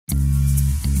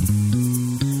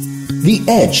The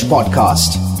Edge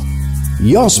Podcast.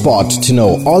 Your spot to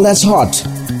know all that's hot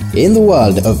in the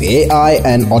world of AI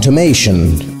and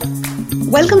automation.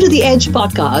 Welcome to the Edge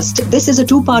Podcast. This is a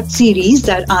two-part series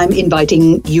that I'm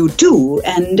inviting you to,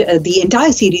 and the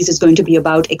entire series is going to be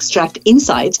about Xtract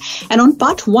Insights. And on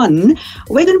part one,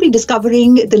 we're going to be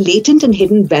discovering the latent and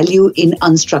hidden value in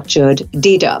unstructured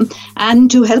data. And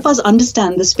to help us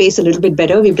understand the space a little bit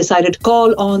better, we've decided to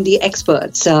call on the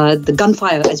experts, the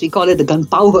gunfire, as we call it, the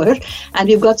gunpower. And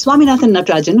we've got Swaminathan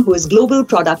Natarajan, who is Global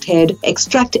Product Head,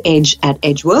 Xtract Edge at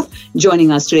Edgeworth,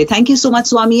 joining us today. Thank you so much,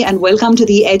 Swami, and welcome to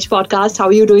the Edge Podcast. How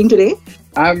are you doing today?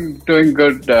 I'm doing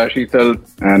good, Sheetal,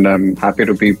 and I'm happy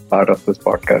to be part of this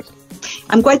podcast.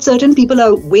 I'm quite certain people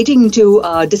are waiting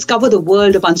to discover the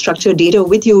world of unstructured data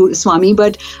with you, Swami,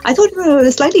 but I thought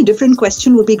a slightly different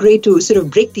question would be great to sort of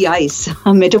break the ice,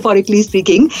 metaphorically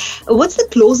speaking. What's the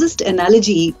closest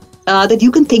analogy that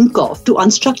you can think of to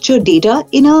unstructured data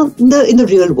in the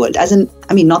real world? As in,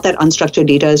 I mean, not that unstructured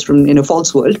data is from a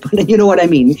false world, but you know what I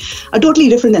mean. A totally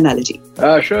different analogy.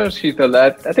 Sure, Sheetal.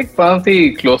 I think one of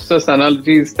the closest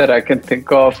analogies that I can think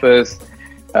of is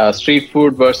street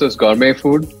food versus gourmet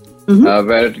food.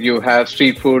 Where you have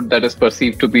street food that is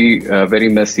perceived to be very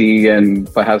messy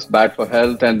and perhaps bad for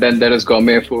health. And then there is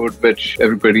gourmet food, which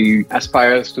everybody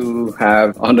aspires to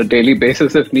have on a daily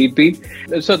basis if need be.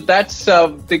 So that's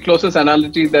the closest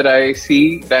analogy that I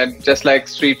see, that just like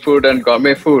street food and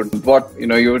gourmet food, what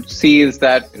you would see is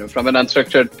that from an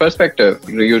unstructured perspective,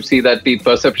 you would see that the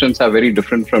perceptions are very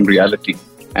different from reality.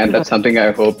 And that's something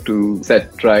I hope to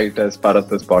set right as part of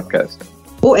this podcast.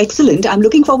 Oh, excellent. I'm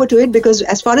looking forward to it because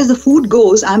as far as the food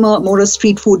goes, I'm more a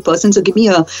street food person. So give me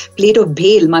a plate of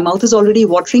bhel. My mouth is already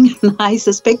watering and I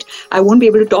suspect I won't be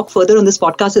able to talk further on this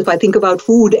podcast if I think about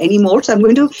food anymore. So I'm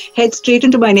going to head straight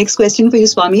into my next question for you,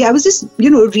 Swami. I was just,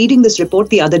 reading this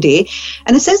report the other day,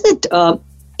 and it says that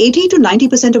 80 to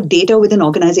 90% of data within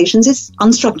organizations is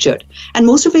unstructured. And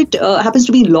most of it happens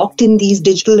to be locked in these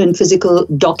digital and physical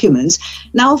documents.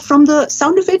 Now, from the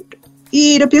sound of it,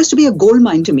 it appears to be a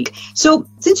goldmine to me. So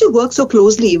since you work so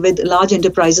closely with large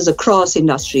enterprises across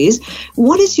industries,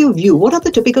 what is your view? What are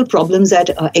the typical problems that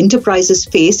enterprises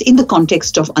face in the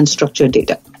context of unstructured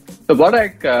data? So what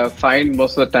I find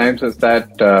most of the times is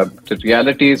that the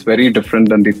reality is very different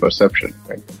than the perception.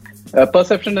 Right?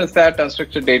 Perception is that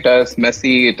unstructured data is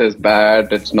messy, it is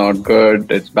bad, it's not good,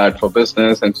 it's bad for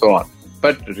business, and so on.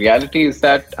 But reality is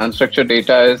that unstructured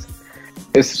data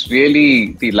is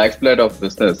really the lifeblood of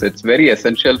business. It's very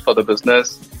essential for the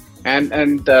business. And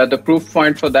the proof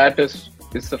point for that is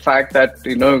the fact that,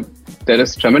 there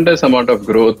is tremendous amount of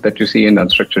growth that you see in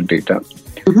unstructured data.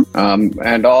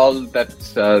 And all that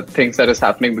things that is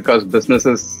happening because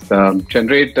businesses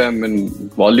generate them in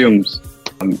volumes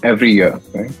every year.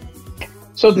 Right?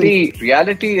 So the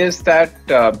reality is that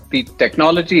the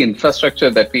technology infrastructure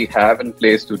that we have in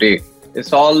place today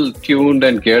is all tuned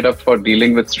and geared up for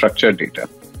dealing with structured data.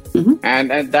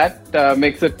 And that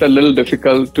makes it a little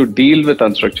difficult to deal with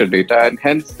unstructured data, and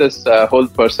hence this whole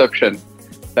perception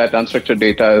that unstructured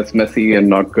data is messy and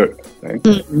not good. Right?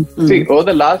 See, over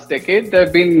the last decade, there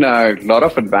have been a lot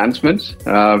of advancements.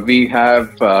 We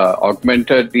have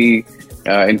augmented the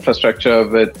infrastructure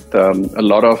with a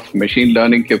lot of machine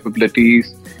learning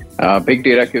capabilities, big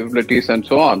data capabilities, and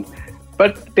so on.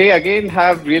 But they again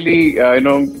have really,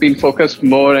 been focused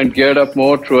more and geared up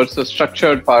more towards the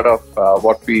structured part of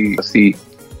what we see,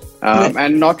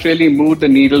 and not really move the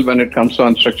needle when it comes to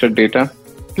unstructured data.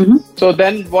 So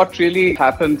then what really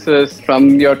happens is,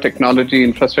 from your technology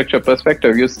infrastructure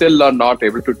perspective, you still are not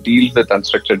able to deal with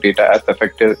unstructured data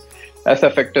as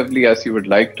effectively as you would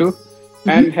like to,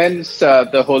 and hence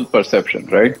the whole perception,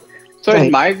 right? So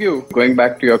in my view, going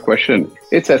back to your question,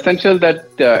 it's essential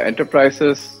that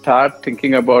enterprises start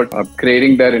thinking about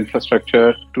upgrading their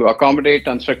infrastructure to accommodate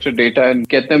unstructured data and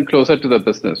get them closer to the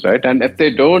business, right? And if they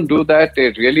don't do that,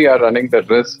 they really are running the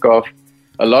risk of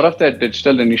a lot of their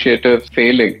digital initiatives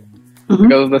failing.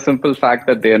 Because of the simple fact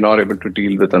that they are not able to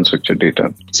deal with unstructured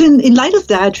data. So in light of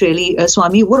that, really,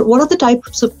 Swami, what are the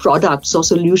types of products or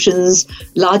solutions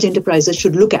large enterprises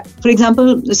should look at? For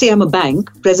example, say I'm a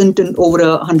bank present in over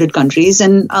 100 countries,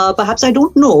 and perhaps I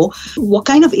don't know what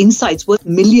kind of insights worth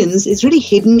millions is really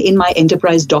hidden in my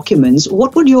enterprise documents.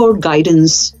 What would your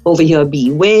guidance over here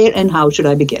be? Where and how should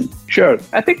I begin? Sure.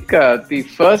 I think the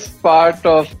first part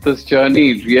of this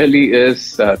journey really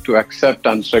is to accept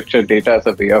unstructured data as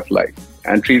a way of life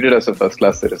and treat it as a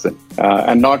first-class citizen,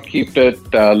 and not keep it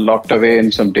locked away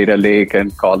in some data lake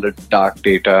and call it dark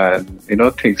data and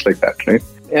things like that, right?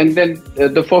 And then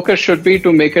the focus should be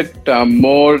to make it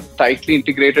more tightly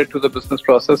integrated to the business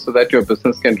process so that your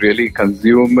business can really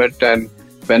consume it and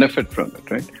benefit from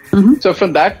it, right? Mm-hmm. So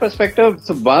from that perspective,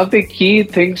 so one of the key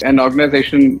things an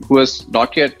organization who has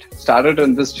not yet started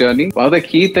on this journey, one of the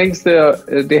key things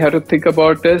they have to think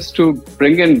about is to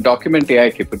bring in document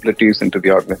AI capabilities into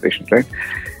the organization, right?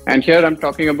 And here I'm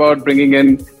talking about bringing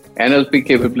in NLP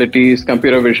capabilities,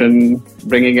 computer vision,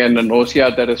 bringing in an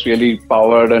OCR that is really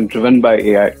powered and driven by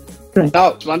AI. Right.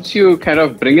 Now, once you kind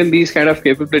of bring in these kind of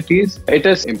capabilities, it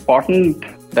is important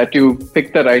that you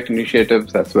pick the right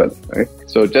initiatives as well, right?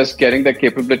 So just getting the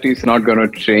capabilities is not going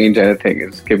to change anything.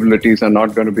 Its capabilities are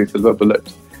not going to be silver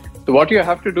bullets. So what you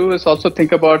have to do is also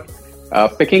think about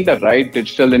picking the right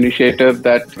digital initiative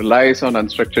that relies on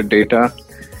unstructured data,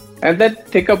 and then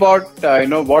think about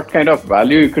what kind of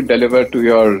value you could deliver to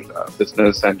your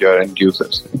business and your end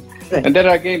users. Right. And there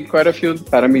are again quite a few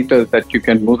parameters that you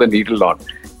can move the needle on.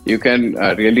 You can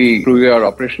really improve your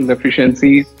operational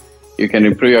efficiencies. You can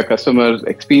improve your customer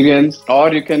experience,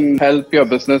 or you can help your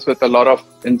business with a lot of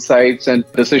insights and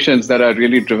decisions that are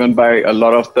really driven by a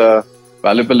lot of the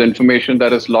valuable information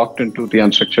that is locked into the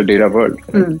unstructured data world.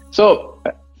 Mm. So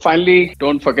finally,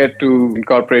 don't forget to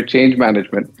incorporate change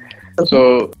management. Okay.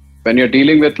 So when you're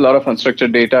dealing with a lot of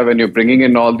unstructured data, when you're bringing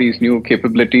in all these new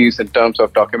capabilities in terms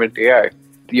of document AI,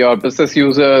 your business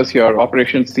users, your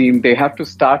operations team, they have to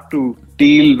start to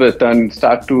deal with and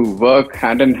start to work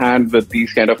hand in hand with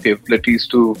these kind of capabilities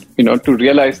to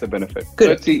realize the benefit. Good.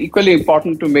 So it's equally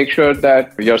important to make sure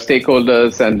that your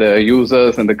stakeholders and the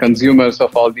users and the consumers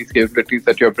of all these capabilities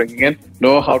that you're bringing in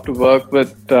know how to work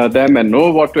with them and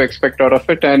know what to expect out of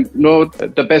it and know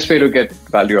the best way to get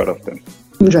value out of them.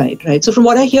 Right. So from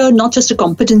what I hear, not just a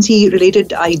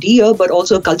competency-related idea, but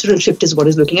also a cultural shift is what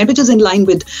is looking at, which is in line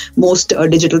with most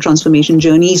digital transformation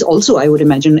journeys also, I would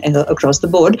imagine, across the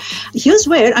board. Here's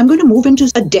where I'm going to move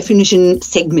into a definition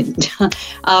segment.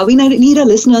 We need our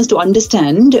listeners to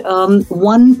understand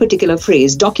one particular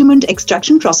phrase, document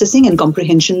extraction, processing, and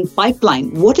comprehension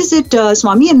pipeline. What is it,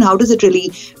 Swami, and how does it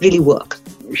really work?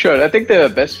 Sure. I think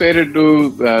the best way to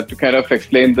do to kind of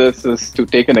explain this is to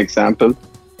take an example.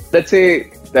 Let's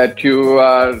say that you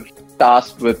are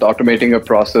tasked with automating a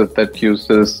process that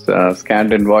uses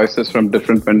scanned invoices from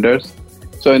different vendors.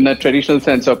 So in a traditional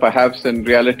sense, or perhaps in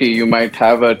reality, you might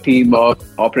have a team of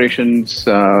operations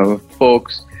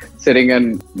folks sitting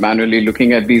and manually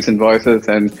looking at these invoices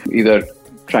and either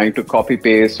trying to copy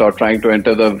paste or trying to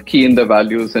enter the key in the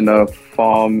values in a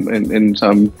form in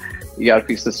some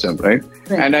ERP system, right?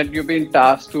 And then you've been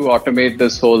tasked to automate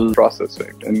this whole process,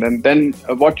 right? And then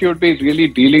what you'd be really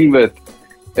dealing with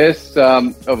is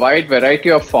a wide variety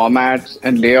of formats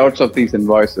and layouts of these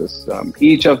invoices.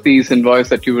 Each of these invoices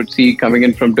that you would see coming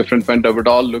in from different vendors would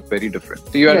all look very different.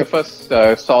 So you have to first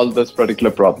solve this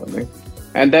particular problem, right?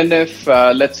 And then if,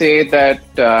 let's say that,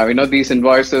 these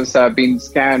invoices have been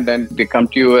scanned and they come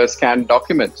to you as scanned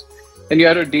documents, then you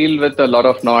have to deal with a lot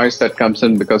of noise that comes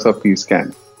in because of these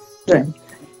scans. Right.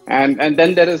 And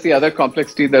then there is the other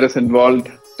complexity that is involved.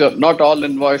 So not all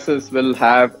invoices will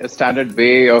have a standard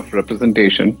way of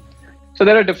representation. So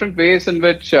there are different ways in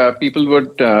which people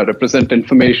would represent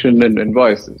information in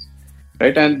invoices,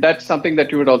 right? And that's something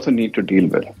that you would also need to deal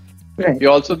with. Right. You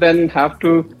also then have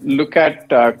to look at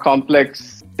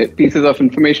complex pieces of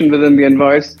information within the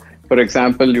invoice. For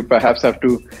example, you perhaps have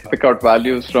to pick out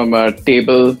values from a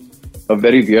table, a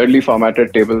very weirdly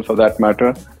formatted table for that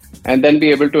matter, and then be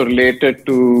able to relate it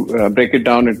to break it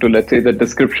down into, let's say, the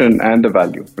description and the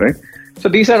value, right? So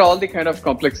these are all the kind of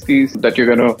complexities that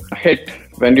you're going to hit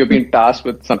when you've been tasked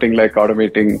with something like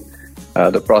automating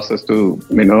the process to,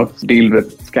 deal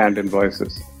with scanned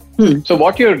invoices. So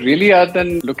what you really are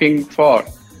then looking for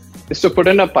is to put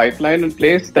in a pipeline in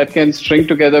place that can string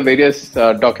together various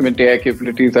document AI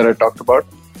capabilities that I talked about,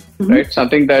 right?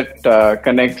 Something that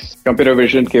connects computer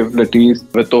vision capabilities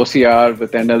with OCR,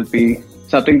 with NLP,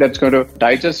 something that's going to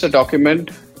digest a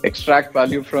document, extract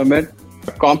value from it,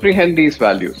 comprehend these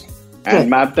values, and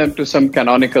map them to some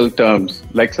canonical terms,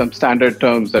 like some standard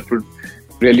terms that would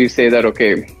really say that,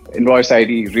 okay, invoice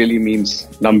ID really means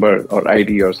number or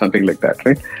ID or something like that,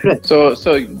 right?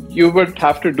 So you would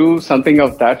have to do something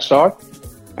of that sort.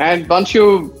 And once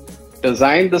you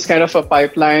design this kind of a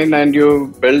pipeline and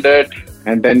you build it,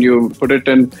 and then you put it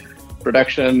in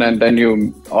production, and then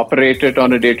you operate it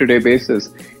on a day-to-day basis,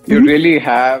 you really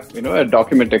have, a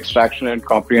document extraction and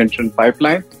comprehension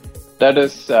pipeline that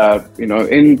is,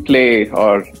 in play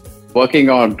or working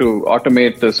on to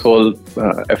automate this whole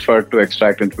effort to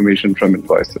extract information from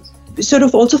invoices. sort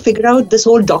of also figure out this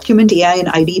whole document AI and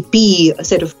IDP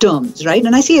set of terms, right?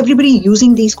 And I see everybody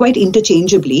using these quite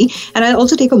interchangeably. And I'll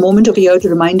also take a moment over here to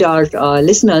remind our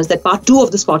listeners that part 2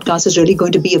 of this podcast is really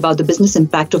going to be about the business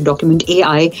impact of document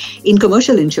AI in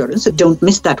commercial insurance. So don't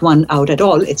miss that one out at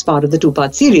all. It's part of the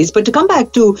 2-part series. But to come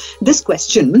back to this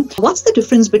question, what's the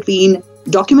difference between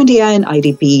document AI and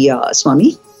IDP,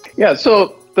 Swami? Yeah,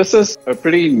 so this is a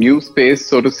pretty new space,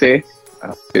 so to say.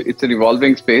 It's an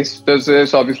evolving space.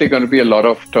 There's obviously going to be a lot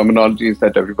of terminologies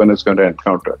that everyone is going to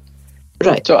encounter.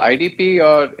 Right. So IDP,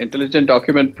 or Intelligent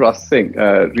Document Processing,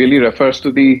 really refers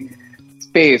to the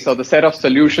space or the set of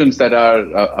solutions that are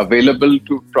available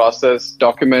to process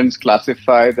documents,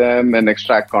 classify them, and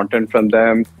extract content from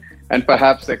them, and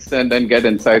perhaps extend and get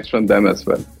insights from them as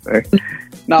well. Right?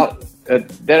 Now,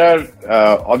 there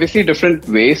are obviously different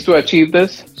ways to achieve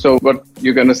this. So what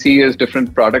you're going to see is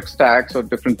different product stacks or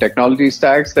different technology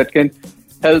stacks that can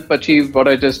help achieve what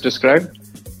I just described.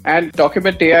 And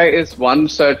document AI is one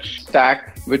such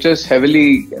stack which is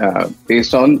heavily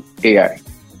based on AI.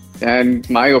 And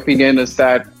my opinion is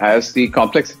that as the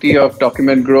complexity of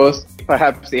document grows,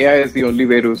 perhaps AI is the only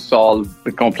way to solve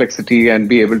the complexity and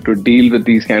be able to deal with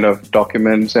these kind of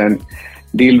documents and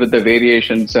deal with the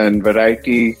variations and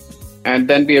variety, and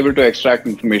then be able to extract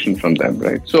information from them,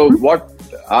 right? So what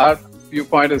our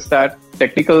viewpoint is that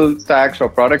technical stacks or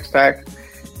product stacks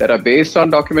that are based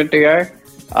on document AI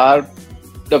are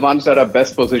the ones that are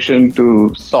best positioned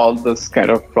to solve this kind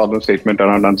of problem statement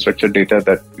around unstructured data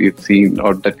that we've seen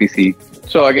or that we see.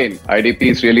 So again, IDP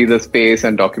is really the space,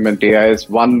 and document AI is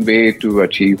one way to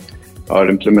achieve or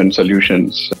implement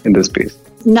solutions in this space.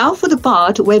 Now for the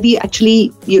part where we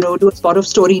actually, do a spot of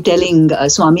storytelling,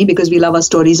 Swami, because we love our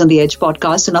Stories on the Edge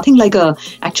podcast. So nothing like a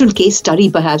actual case study,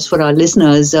 perhaps, for our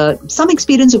listeners. Some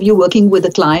experience of you working with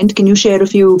a client. Can you share a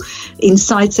few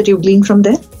insights that you've gleaned from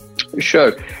there?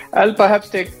 Sure. I'll perhaps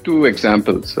take 2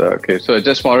 examples. Okay, so I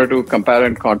just wanted to compare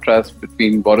and contrast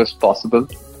between what is possible.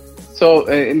 So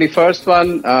in the first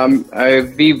one,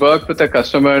 we worked with a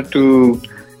customer to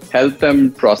help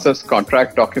them process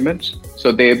contract documents.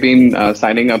 So they've been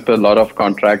signing up a lot of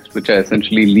contracts, which are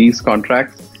essentially lease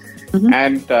contracts. Mm-hmm.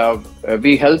 And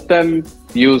we help them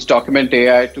use document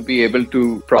AI to be able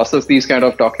to process these kind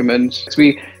of documents. So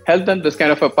we help them this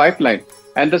kind of a pipeline.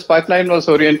 And this pipeline was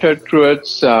oriented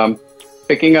towards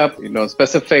picking up,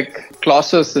 specific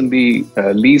clauses in the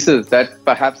leases that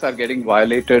perhaps are getting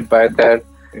violated by their,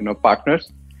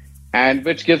 partners, and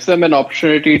which gives them an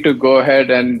opportunity to go ahead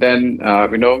and then,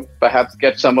 perhaps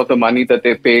get some of the money that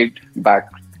they paid back.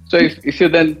 So if you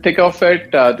then think of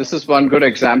it, this is one good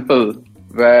example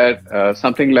where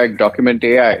something like document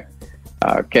AI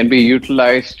can be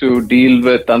utilized to deal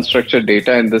with unstructured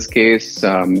data, in this case,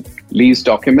 lease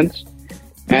documents,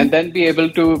 and then be able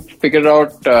to figure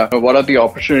out what are the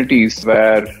opportunities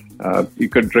where you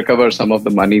could recover some of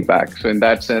the money back. So in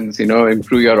that sense,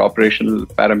 improve your operational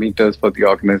parameters for the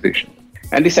organization.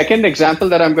 And the second example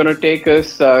that I'm going to take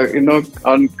is,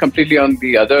 completely on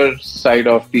the other side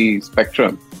of the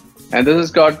spectrum. And this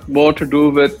has got more to do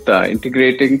with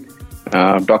integrating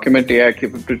document AI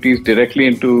capabilities directly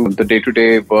into the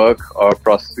day-to-day work or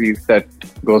processes that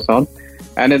goes on.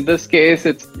 And in this case,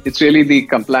 it's really the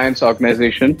compliance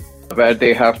organization where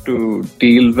they have to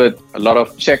deal with a lot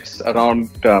of checks around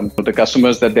the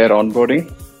customers that they're onboarding.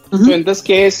 Mm-hmm. So in this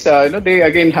case, they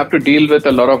again have to deal with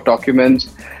a lot of documents.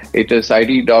 It is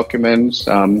ID documents.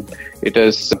 It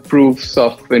is proofs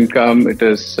of income. It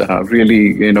is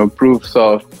really, proofs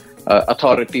of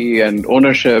authority and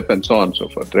ownership and so on and so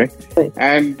forth, right?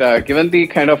 And given the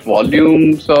kind of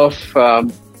volumes of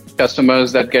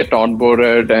customers that get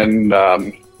onboarded and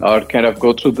or kind of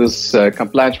go through this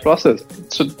compliance process.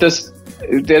 So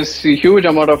there's a huge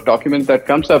amount of document that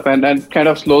comes up and kind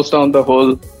of slows down the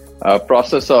whole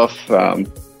process of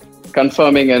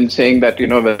confirming and saying that,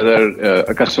 whether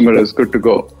a customer is good to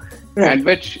go. Right. And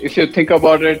which, if you think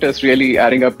about it, is really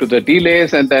adding up to the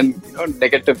delays and then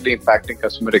negatively impacting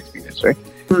customer experience, right?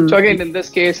 Mm-hmm. So again, in this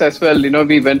case as well,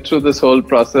 we went through this whole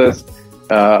process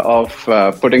of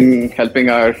helping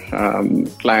our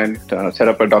client set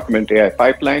up a document AI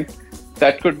pipeline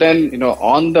that could then,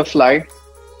 on the fly,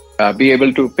 be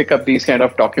able to pick up these kind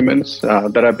of documents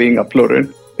that are being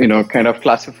uploaded, kind of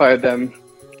classify them,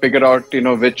 figure out,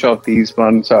 which of these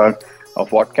ones are of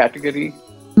what category,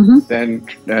 mm-hmm.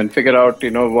 then figure out,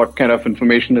 what kind of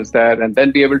information is there, and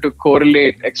then be able to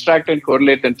extract and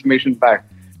correlate information back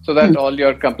so that all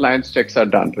your compliance checks are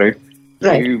done, right?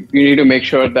 Right. You need to make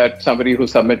sure that somebody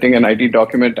who's submitting an ID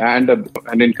document and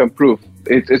an income proof,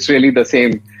 it's really the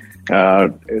same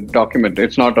document.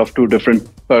 It's not of 2 different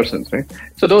persons, right?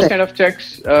 So those kind of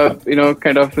checks,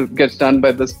 kind of gets done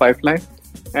by this pipeline.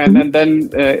 And then,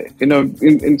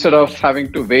 instead of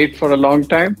having to wait for a long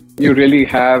time, you really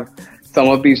have some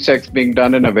of these checks being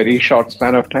done in a very short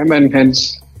span of time, and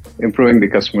hence improving the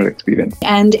customer experience.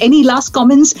 And any last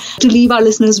comments to leave our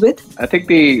listeners with? I think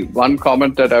the one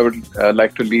comment that I would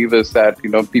like to leave is that,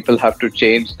 people have to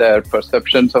change their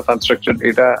perceptions of unstructured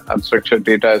data. Unstructured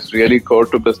data is really core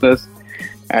to business,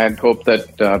 and hope that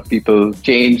people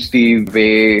change the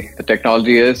way the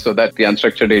technology is so that the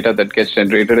unstructured data that gets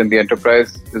generated in the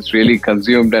enterprise is really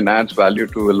consumed and adds value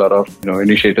to a lot of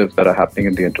initiatives that are happening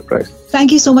in the enterprise.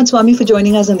 Thank you so much, Swami, for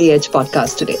joining us on the Edge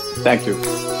podcast today. Thank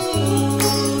you.